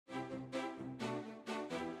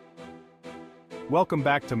Welcome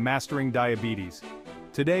back to Mastering Diabetes.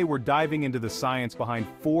 Today we're diving into the science behind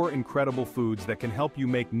 4 incredible foods that can help you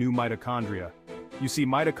make new mitochondria. You see,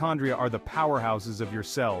 mitochondria are the powerhouses of your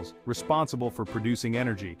cells, responsible for producing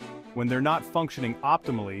energy. When they're not functioning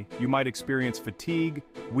optimally, you might experience fatigue,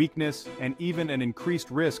 weakness, and even an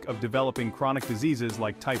increased risk of developing chronic diseases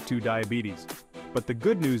like type 2 diabetes. But the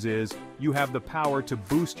good news is, you have the power to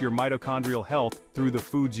boost your mitochondrial health through the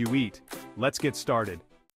foods you eat. Let's get started.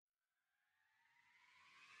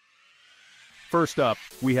 First up,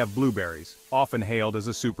 we have blueberries, often hailed as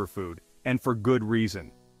a superfood, and for good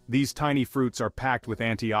reason. These tiny fruits are packed with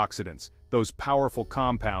antioxidants, those powerful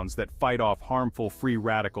compounds that fight off harmful free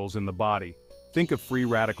radicals in the body. Think of free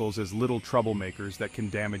radicals as little troublemakers that can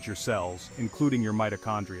damage your cells, including your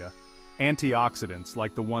mitochondria. Antioxidants,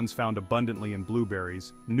 like the ones found abundantly in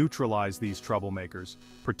blueberries, neutralize these troublemakers,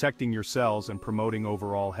 protecting your cells and promoting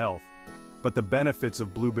overall health. But the benefits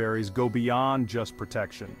of blueberries go beyond just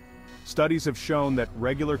protection. Studies have shown that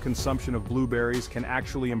regular consumption of blueberries can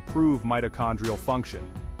actually improve mitochondrial function.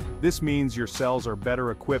 This means your cells are better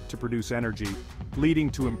equipped to produce energy, leading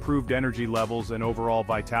to improved energy levels and overall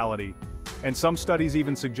vitality. And some studies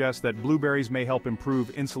even suggest that blueberries may help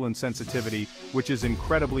improve insulin sensitivity, which is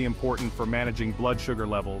incredibly important for managing blood sugar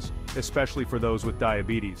levels, especially for those with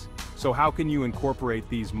diabetes. So how can you incorporate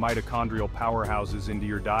these mitochondrial powerhouses into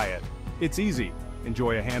your diet? It's easy.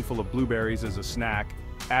 Enjoy a handful of blueberries as a snack,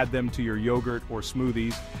 add them to your yogurt or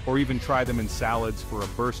smoothies, or even try them in salads for a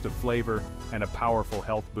burst of flavor and a powerful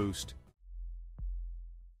health boost.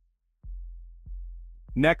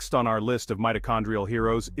 Next on our list of mitochondrial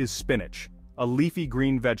heroes is spinach, a leafy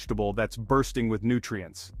green vegetable that's bursting with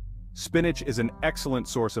nutrients. Spinach is an excellent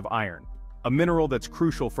source of iron, a mineral that's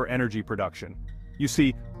crucial for energy production. You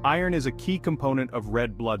see, iron is a key component of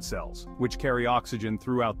red blood cells, which carry oxygen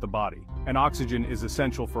throughout the body, and oxygen is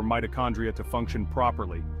essential for mitochondria to function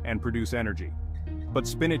properly and produce energy. But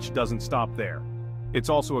spinach doesn't stop there. It's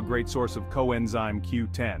also a great source of coenzyme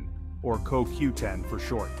Q10, or CoQ10 for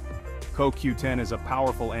short. CoQ10 is a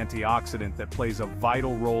powerful antioxidant that plays a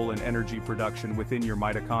vital role in energy production within your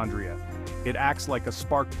mitochondria. It acts like a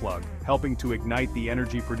spark plug, helping to ignite the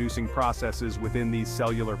energy-producing processes within these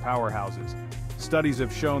cellular powerhouses. Studies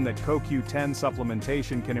have shown that CoQ10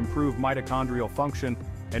 supplementation can improve mitochondrial function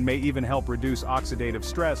and may even help reduce oxidative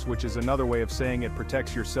stress, which is another way of saying it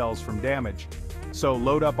protects your cells from damage. So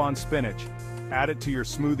load up on spinach, add it to your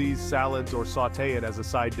smoothies, salads, or sauté it as a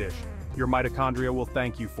side dish. Your mitochondria will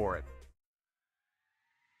thank you for it.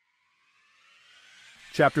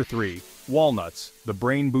 Chapter 3. Walnuts, the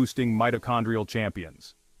brain-boosting mitochondrial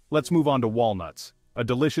champions. Let's move on to walnuts, a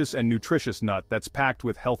delicious and nutritious nut that's packed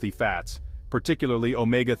with healthy fats, particularly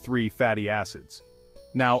omega-3 fatty acids.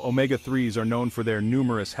 Now, omega-3s are known for their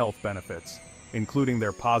numerous health benefits, including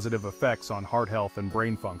their positive effects on heart health and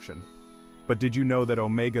brain function. But did you know that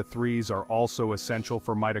omega-3s are also essential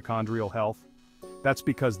for mitochondrial health? That's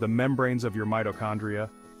because the membranes of your mitochondria,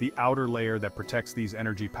 the outer layer that protects these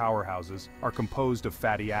energy powerhouses, are composed of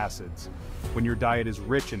fatty acids. When your diet is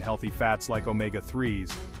rich in healthy fats like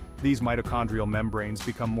omega-3s, these mitochondrial membranes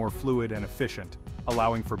become more fluid and efficient,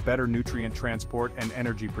 allowing for better nutrient transport and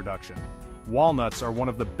energy production. Walnuts are one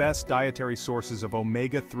of the best dietary sources of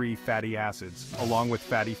omega-3 fatty acids, along with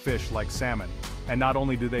fatty fish like salmon. And not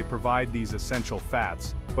only do they provide these essential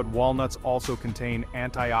fats, but walnuts also contain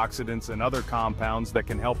antioxidants and other compounds that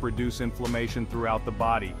can help reduce inflammation throughout the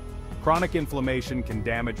body. Chronic inflammation can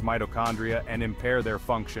damage mitochondria and impair their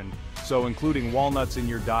function, so including walnuts in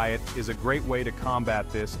your diet is a great way to combat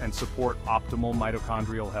this and support optimal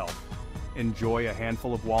mitochondrial health. Enjoy a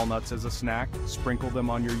handful of walnuts as a snack, sprinkle them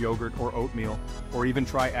on your yogurt or oatmeal, or even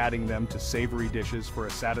try adding them to savory dishes for a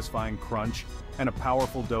satisfying crunch and a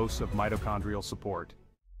powerful dose of mitochondrial support.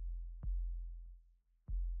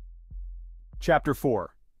 Chapter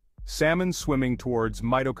 4. Salmon swimming towards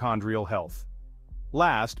mitochondrial health.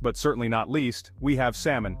 Last, but certainly not least, we have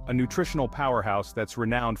salmon, a nutritional powerhouse that's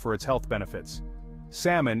renowned for its health benefits.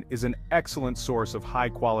 Salmon is an excellent source of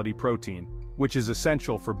high-quality protein, which is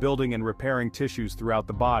essential for building and repairing tissues throughout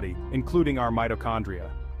the body, including our mitochondria.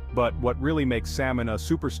 But what really makes salmon a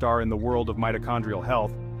superstar in the world of mitochondrial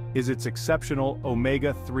health is its exceptional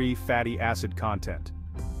omega-3 fatty acid content.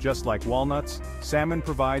 Just like walnuts, salmon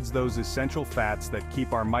provides those essential fats that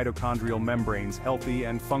keep our mitochondrial membranes healthy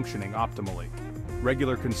and functioning optimally.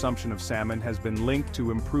 Regular consumption of salmon has been linked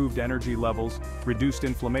to improved energy levels, reduced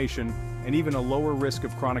inflammation, and even a lower risk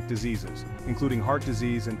of chronic diseases, including heart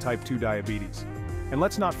disease and type 2 diabetes. And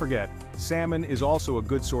let's not forget, salmon is also a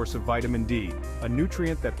good source of vitamin D, a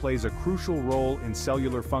nutrient that plays a crucial role in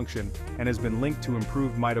cellular function and has been linked to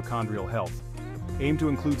improved mitochondrial health. Aim to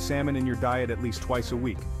include salmon in your diet at least twice a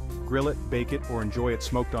week. Grill it, bake it, or enjoy it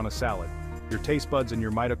smoked on a salad. Your taste buds and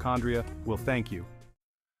your mitochondria will thank you.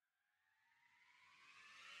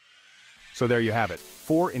 So there you have it,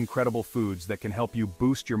 4 incredible foods that can help you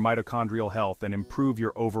boost your mitochondrial health and improve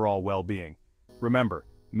your overall well-being. Remember,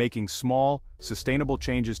 making small, sustainable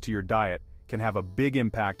changes to your diet can have a big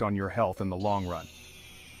impact on your health in the long run.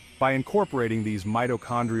 By incorporating these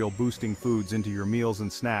mitochondrial-boosting foods into your meals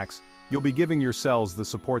and snacks, you'll be giving your cells the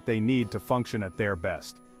support they need to function at their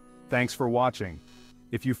best. Thanks for watching.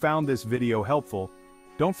 If you found this video helpful,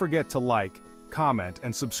 don't forget to like, comment,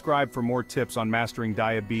 and subscribe for more tips on mastering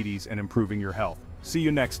diabetes and improving your health. See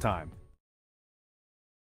you next time.